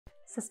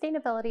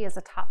Sustainability is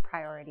a top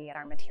priority at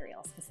our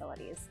materials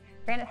facilities.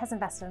 Granite has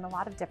invested in a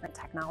lot of different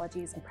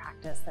technologies and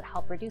practice that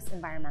help reduce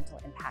environmental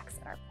impacts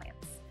at our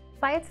plants.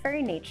 By its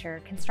very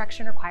nature,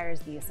 construction requires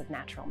the use of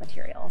natural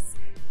materials.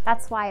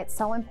 That's why it's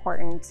so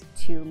important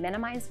to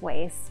minimize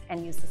waste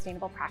and use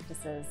sustainable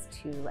practices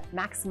to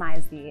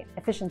maximize the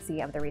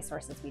efficiency of the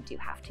resources we do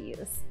have to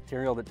use.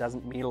 Material that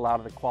doesn't meet a lot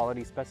of the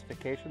quality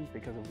specifications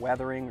because of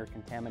weathering or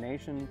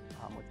contamination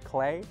with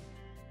clay.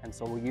 And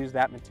so we'll use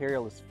that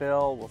material as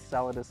fill, we'll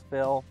sell it as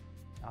fill.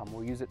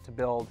 We'll use it to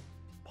build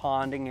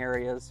ponding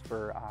areas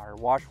for our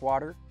wash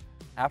water.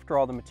 After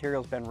all the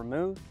material's been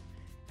removed,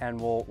 and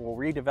we'll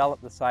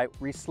redevelop the site,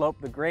 reslope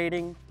the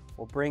grading,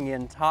 we'll bring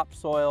in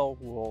topsoil,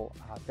 we'll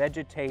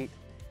vegetate,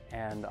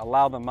 and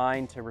allow the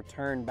mine to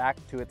return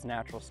back to its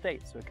natural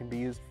state. So it can be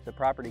used, the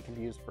property can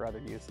be used for other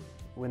uses.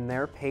 When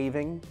they're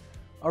paving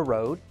a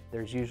road,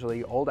 there's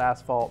usually old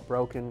asphalt,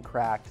 broken,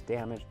 cracked,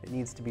 damaged. It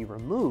needs to be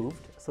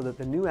removed so that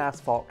the new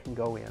asphalt can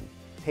go in.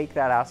 Take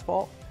that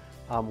asphalt,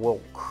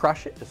 we'll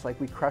crush it just like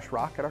we crush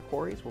rock at our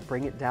quarries. We'll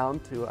bring it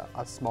down to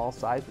a small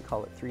size, we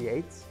call it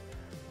 3/8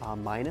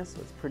 minus, so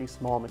it's pretty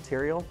small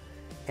material.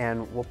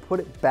 And we'll put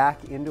it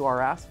back into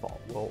our asphalt.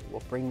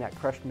 We'll bring that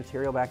crushed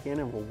material back in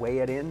and we'll weigh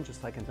it in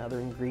just like another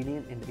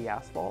ingredient into the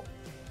asphalt.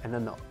 And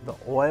then the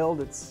oil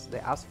that's,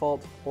 the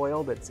asphalt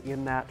oil that's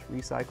in that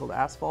recycled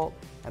asphalt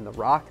and the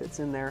rock that's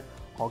in there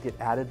all get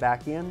added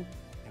back in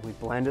and we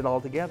blend it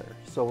all together.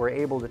 So we're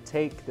able to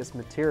take this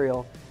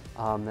material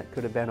that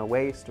could have been a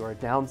waste or a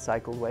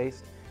downcycled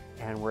waste,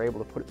 and we're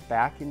able to put it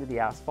back into the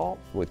asphalt.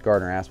 With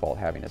Gardner Asphalt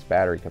having its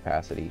battery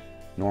capacity,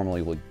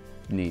 normally we'd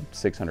need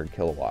 600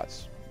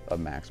 kilowatts of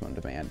maximum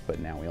demand, but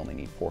now we only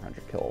need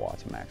 400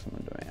 kilowatts of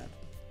maximum demand.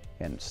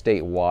 And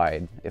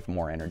statewide, if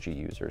more energy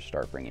users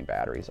start bringing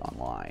batteries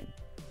online,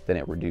 then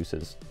it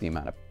reduces the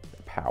amount of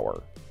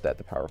power that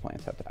the power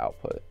plants have to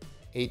output.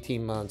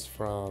 18 months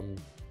from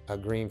a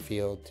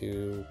greenfield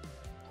to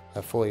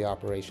a fully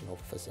operational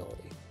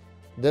facility.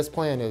 This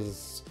plant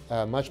is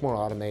much more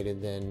automated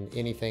than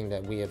anything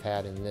that we have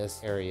had in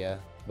this area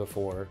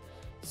before.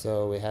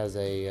 So it has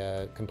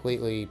a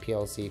completely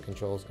PLC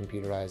controls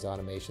computerized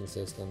automation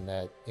system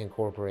that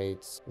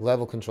incorporates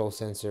level control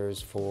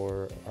sensors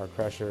for our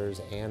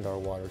crushers and our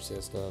water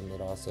system.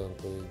 It also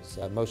includes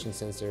motion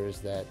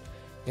sensors that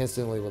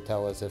instantly will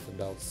tell us if the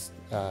belt's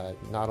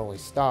not only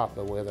stopped,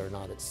 but whether or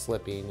not it's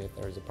slipping, if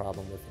there's a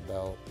problem with the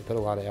belt. We put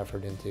a lot of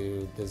effort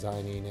into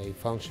designing a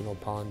functional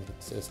pond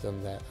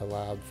system that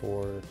allowed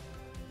for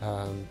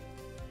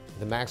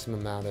the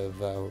maximum amount of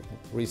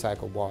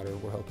recycled water.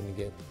 We're hoping to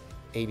get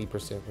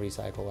 80%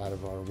 recycle out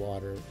of our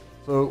water.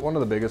 So one of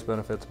the biggest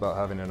benefits about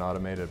having an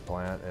automated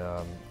plant,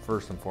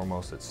 first and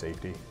foremost, it's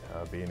safety.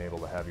 Being able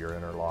to have your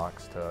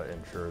interlocks to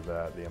ensure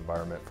that the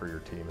environment for your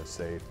team is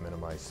safe,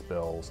 minimize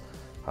spills,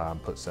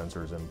 put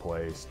sensors in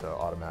place to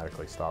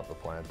automatically stop the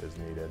plant as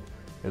needed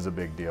is a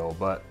big deal.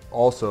 But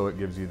also it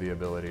gives you the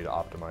ability to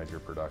optimize your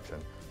production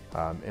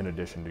in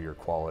addition to your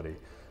quality.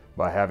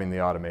 By having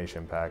the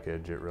automation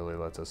package, it really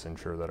lets us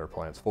ensure that our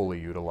plant's fully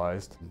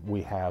utilized.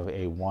 We have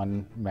a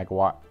 1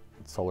 megawatt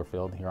solar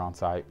field here on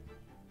site.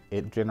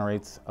 It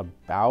generates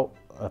about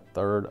a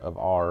third of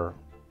our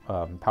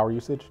power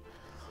usage.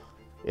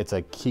 It's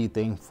a key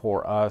thing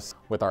for us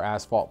with our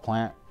asphalt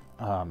plant.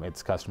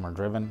 It's customer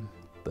driven.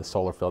 The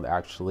solar field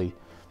actually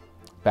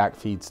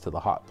backfeeds to the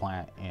hot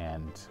plant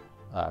and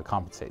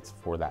compensates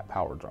for that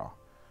power draw.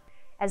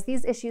 As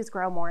these issues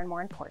grow more and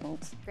more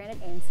important,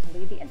 Granite aims to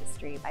lead the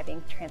industry by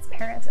being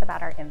transparent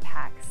about our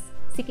impacts,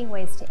 seeking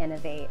ways to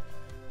innovate,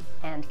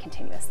 and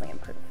continuously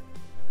improve.